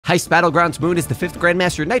Heist Battlegrounds Moon is the 5th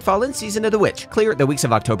Grandmaster Nightfall in Season of the Witch. Clear the weeks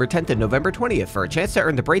of October 10th and November 20th for a chance to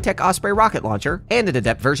earn the Braytech Osprey rocket launcher and an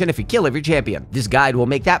Adept version if you kill every champion. This guide will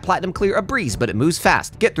make that platinum clear a breeze, but it moves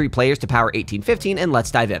fast. Get 3 players to power 1815 and let's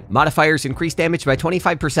dive in. Modifiers increase damage by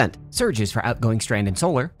 25%. Surges for outgoing strand and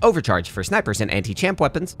solar, overcharge for snipers and anti-champ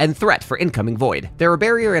weapons, and threat for incoming void. There are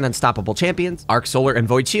barrier and unstoppable champions, arc, solar, and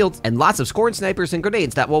void shields, and lots of scorn snipers and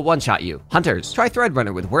grenades that will one-shot you. Hunters, try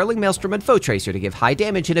Threadrunner with Whirling Maelstrom and Foe Tracer to give high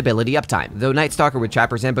damage and ability uptime. Though Night Stalker with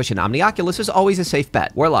Trapper's Ambush and Omnioculus is always a safe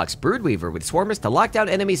bet. Warlocks, Broodweaver with Swarmers to lock down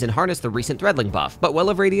enemies and harness the recent Threadling buff. But Well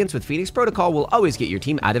of Radiance with Phoenix Protocol will always get your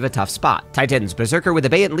team out of a tough spot. Titans, Berserker with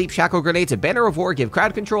Abeyant Leap, Shackle Grenades, and Banner of War give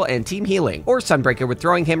crowd control and team healing. Or Sunbreaker with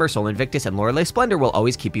Throwing Hammer, Soul Invictus, and Lorelei Splendor will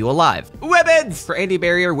always keep you alive. Weapons! For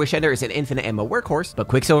Anti-Barrier, Wish Ender is an infinite ammo workhorse, but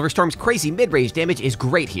Quicksilver Storm's crazy mid-range damage is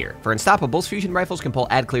great here. For Unstoppables, Fusion Rifles can pull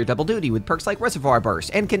Add Clear Double Duty with perks like Reservoir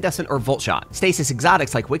Burst, Incandescent, or Volt Shot. Stasis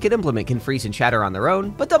Exotics like Wicked Implement can freeze and shatter on their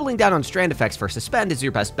own, but doubling down on strand effects for Suspend is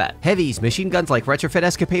your best bet. Heavies, Machine Guns like Retrofit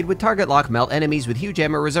Escapade with Target Lock melt enemies with huge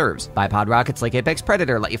ammo reserves. Bipod Rockets like Apex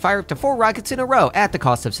Predator let you fire up to 4 rockets in a row at the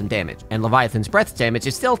cost of some damage. And Leviathan's Breath damage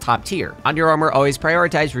is still top tier. On your armor, always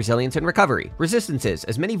prioritize resilience and recovery. Resistances,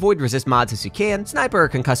 as many void resist mods as you can. Sniper or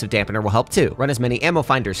Concussive Dampener will help too. Run as many ammo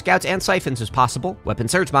finders, scouts, and siphons as possible. Weapon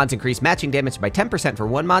surge mods increase matching damage by 10% for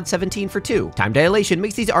 1 mod, 17 for 2. Time Dilation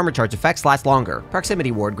makes these armor charge effects last longer.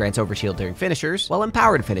 Proximity Ward grants overshield during finishers, while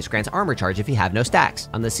Empowered Finish grants armor charge if you have no stacks.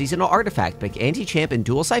 On the seasonal artifact, pick anti-champ and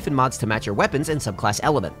dual siphon mods to match your weapons and subclass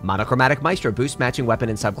element. Monochromatic Maestro boosts matching weapon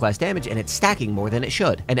and subclass damage, and it's stacking more than it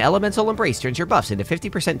should. And Elemental Embrace turns your buffs into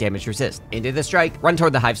 50% damage resist. Into the strike, run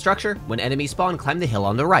toward the hive structure. When enemies spawn, climb the hill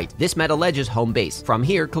on the right. This metal ledge is home base. From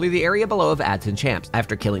here, clear the area below of adds and champs.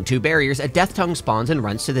 After killing 2 barriers, a Death Tongue spawns and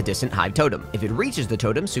runs to the distant hive totem. If it reaches the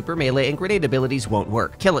totem, super melee and grenade abilities won't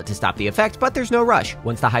work. Kill it to stop the effect, but there's no rush.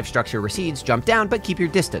 Once the hive structure recedes, jump down, but keep your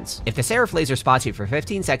distance. If the Seraph laser spots you for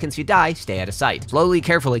 15 seconds, you die, stay out of sight. Slowly,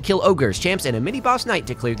 carefully kill ogres, champs, and a mini-boss knight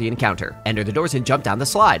to clear the encounter. Enter the doors and jump down the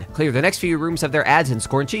slide. Clear the next few rooms of their adds and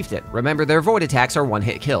Scorn Chieftain. Remember, their void attacks are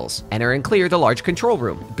one-hit kills. Enter and clear the large control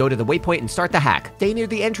room. Go to the waypoint and start the hack. Stay near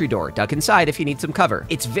the entry door, duck inside if you need some cover.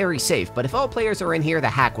 It's very safe, but if all players are in here, the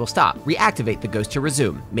hack will stop. Reactivate the ghost to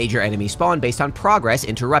resume. Major enemies spawn based on progress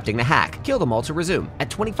interrupting the hack. Kill them all to resume. At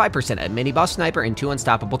 25%, a mini-boss sniper and 2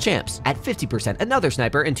 unstoppable champs. At 50%, another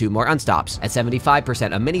sniper and 2 more unstops. At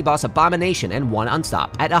 75%, a mini-boss abomination and 1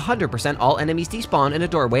 unstop. At 100%, all enemies despawn and a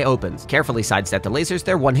doorway opens. Carefully sidestep the lasers,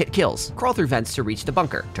 they're one-hit kills. Crawl through vents to reach the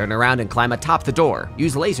bunker. Turn around and climb atop the door.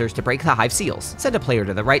 Use lasers to break the hive seals. Send a player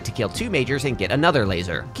to the right to kill 2 majors and get another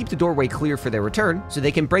laser. Keep the doorway clear for their return so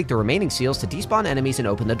they can break the remaining seals to despawn enemies and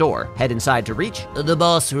open the door. Head inside to reach the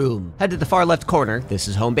boss room. Head to the far left corner. This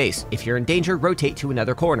is home base. If you're in danger, rotate to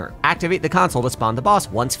another corner. Activate the console to spawn the boss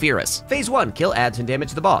once Fierce. Phase 1, kill adds and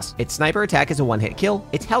damage the boss. Its sniper attack is a one-hit kill.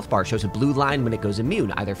 Its health bar shows a blue line when it goes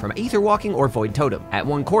immune, either from Aether Walking or Void Totem. At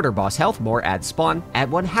 1/4 boss health, more adds spawn. At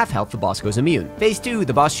 1/2 health, the boss goes immune. Phase 2,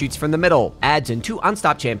 the boss shoots from the middle. Adds and 2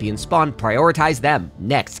 unstopped champions spawn. Prioritize them.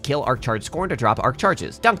 Next, kill Arc Charge Scorn to drop Arc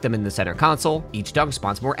Charges. Dunk them in the center console. Each dunk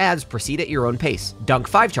spawns more adds. Proceed at your own pace. Dunk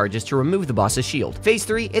 5 charges to remove the boss's shield. Phase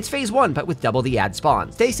 3, it's phase 1, but with double the ad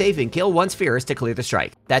spawn. Stay safe and kill once Fierce to clear the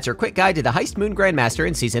strike. That's your quick guide to the Heist Moon Grandmaster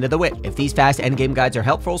in Season of the Witch. If these fast endgame guides are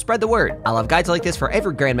helpful, spread the word. I'll have guides like this for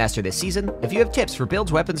every Grandmaster this season. If you have tips for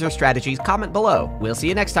builds, weapons, or strategies, comment below. We'll see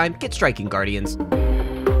you next time. Get striking, Guardians.